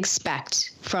people can expect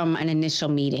from an initial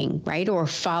meeting, right? Or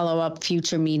follow up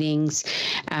future meetings,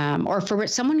 or for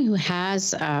someone who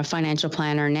has a financial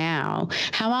planner now,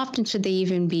 how often should they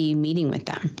even be meeting with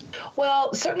them?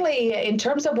 Well, certainly in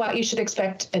terms of what you should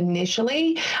expect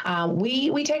initially,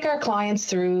 we take our clients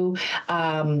through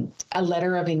a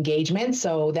letter of engagement.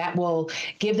 So that will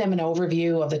give them an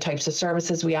overview of the types of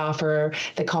services we offer,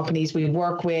 the companies we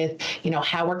work with,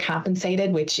 how we're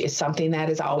compensated, which is something that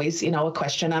is always, a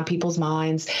question on people's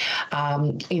minds.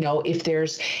 If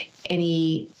there's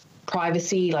any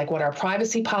privacy, like what our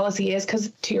privacy policy is, because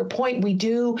to your point, we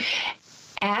do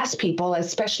ask people,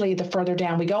 especially the further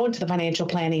down we go into the financial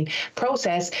planning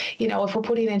process, if we're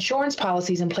putting insurance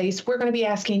policies in place, we're going to be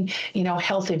asking,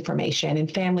 health information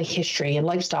and family history and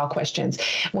lifestyle questions.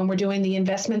 When we're doing the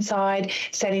investment side,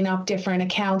 setting up different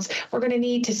accounts, we're going to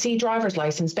need to see driver's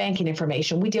license, banking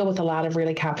information. We deal with a lot of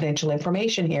really confidential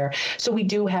information here. So we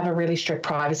do have a really strict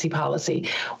privacy policy.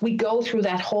 We go through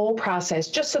that whole process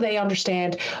just so they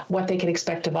understand what they can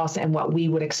expect of us and what we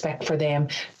would expect for them,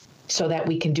 so that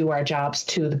we can do our jobs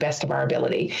to the best of our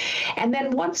ability. And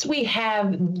then once we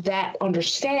have that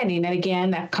understanding, and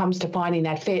again, that comes to finding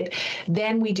that fit,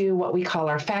 then we do what we call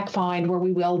our fact find, where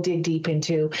we will dig deep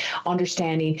into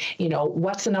understanding,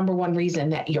 what's the number one reason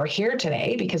that you're here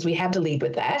today, because we have to lead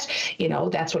with that,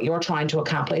 that's what you're trying to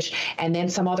accomplish. And then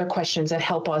some other questions that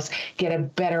help us get a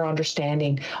better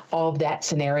understanding of that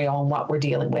scenario and what we're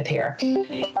dealing with here.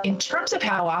 In terms of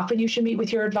how often you should meet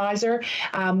with your advisor,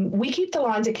 we keep the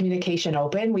lines of communication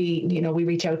open. We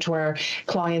reach out to our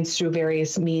clients through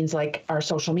various means like our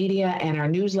social media and our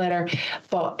newsletter,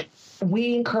 but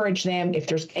we encourage them, if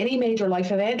there's any major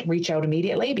life event, reach out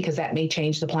immediately, because that may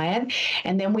change the plan.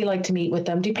 And then we like to meet with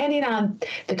them, depending on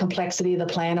the complexity of the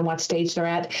plan and what stage they're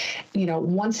at,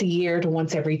 once a year to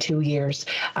once every 2 years.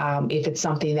 If it's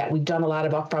something that we've done a lot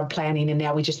of upfront planning and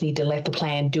now we just need to let the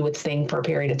plan do its thing for a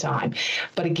period of time.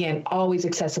 But again, always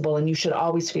accessible, and you should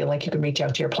always feel like you can reach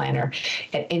out to your planner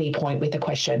at any point with a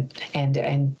question,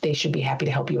 and they should be happy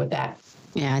to help you with that.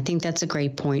 Yeah, I think that's a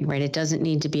great point, right? It doesn't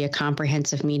need to be a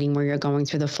comprehensive meeting where you're going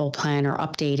through the full plan or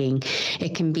updating.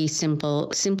 It can be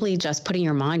simply just putting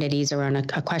your mind at ease around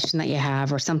a question that you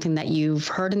have, or something that you've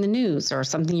heard in the news, or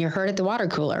something you heard at the water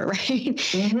cooler, right?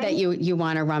 Mm-hmm. That you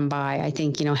want to run by. I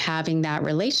think, having that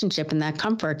relationship and that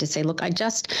comfort to say, look, I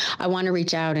want to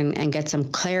reach out and get some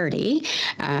clarity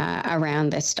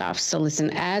around this stuff. So listen,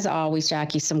 as always,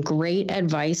 Jackie, some great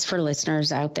advice for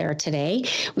listeners out there today.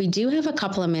 We do have a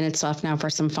couple of minutes left now for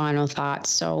some final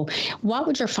thoughts. So what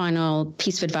would your final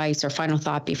piece of advice or final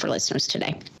thought be for listeners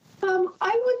today?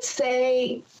 I would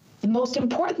say the most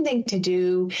important thing to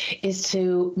do is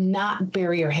to not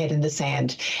bury your head in the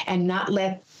sand and not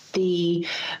let the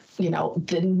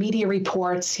media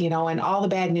reports, and all the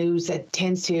bad news that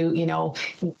tends to,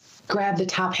 grab the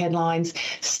top headlines,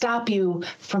 stop you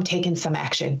from taking some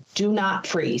action. Do not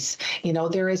freeze.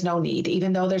 There is no need.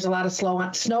 Even though there's a lot of snow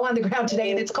on the ground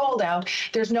today and it's cold out,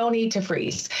 there's no need to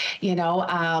freeze.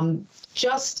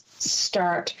 Just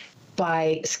start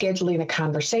by scheduling a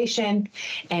conversation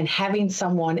and having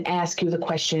someone ask you the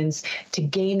questions to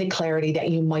gain the clarity that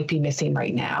you might be missing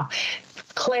right now.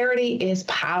 Clarity is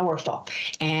powerful,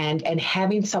 and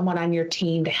having someone on your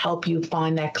team to help you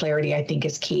find that clarity, I think,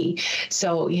 is key.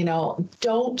 So,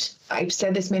 I've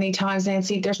said this many times,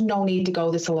 Nancy, there's no need to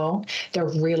go this alone. There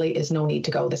really is no need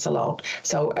to go this alone.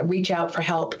 So reach out for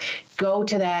help. Go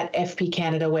to that FP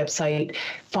Canada website,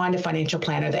 find a financial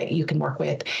planner that you can work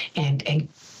with, and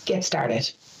get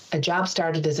started. A job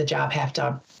started is a job half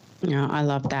done. I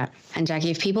love that. And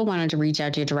Jackie, if people wanted to reach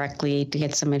out to you directly to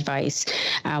get some advice,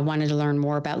 wanted to learn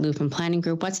more about Lupin Planning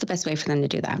Group, what's the best way for them to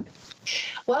do that?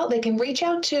 Well, they can reach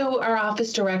out to our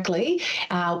office directly.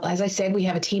 As I said, we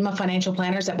have a team of financial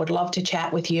planners that would love to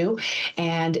chat with you.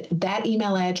 And that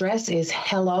email address is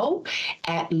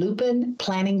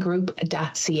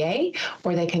hello@lupinplanninggroup.ca,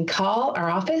 or they can call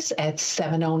our office at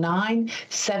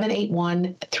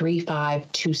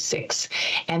 709-781-3526.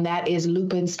 And that is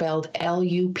Lupin spelled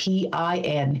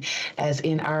Lupin, as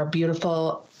in our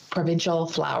beautiful provincial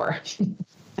flower.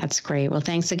 That's great. Well,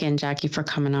 thanks again, Jackie, for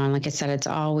coming on. Like I said, it's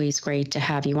always great to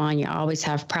have you on. You always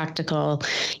have practical,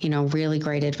 really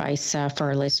great advice for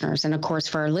our listeners. And of course,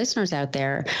 for our listeners out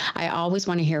there, I always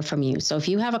want to hear from you. So if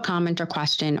you have a comment or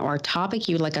question or a topic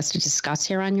you'd like us to discuss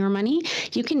here on Your Money,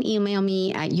 you can email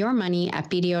me at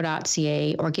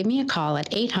yourmoney@bdo.ca or give me a call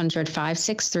at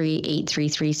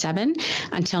 800-563-8337.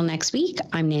 Until next week,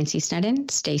 I'm Nancy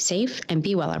Sneddon. Stay safe and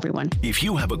be well, everyone. If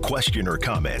you have a question or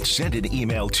comment, send an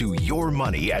email to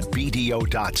yourmoney@bdo.ca.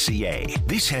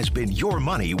 This has been Your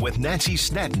Money with Nancy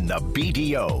Sneddon of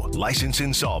BDO, Licensed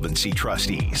Insolvency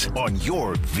Trustees, on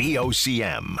your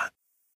VOCM.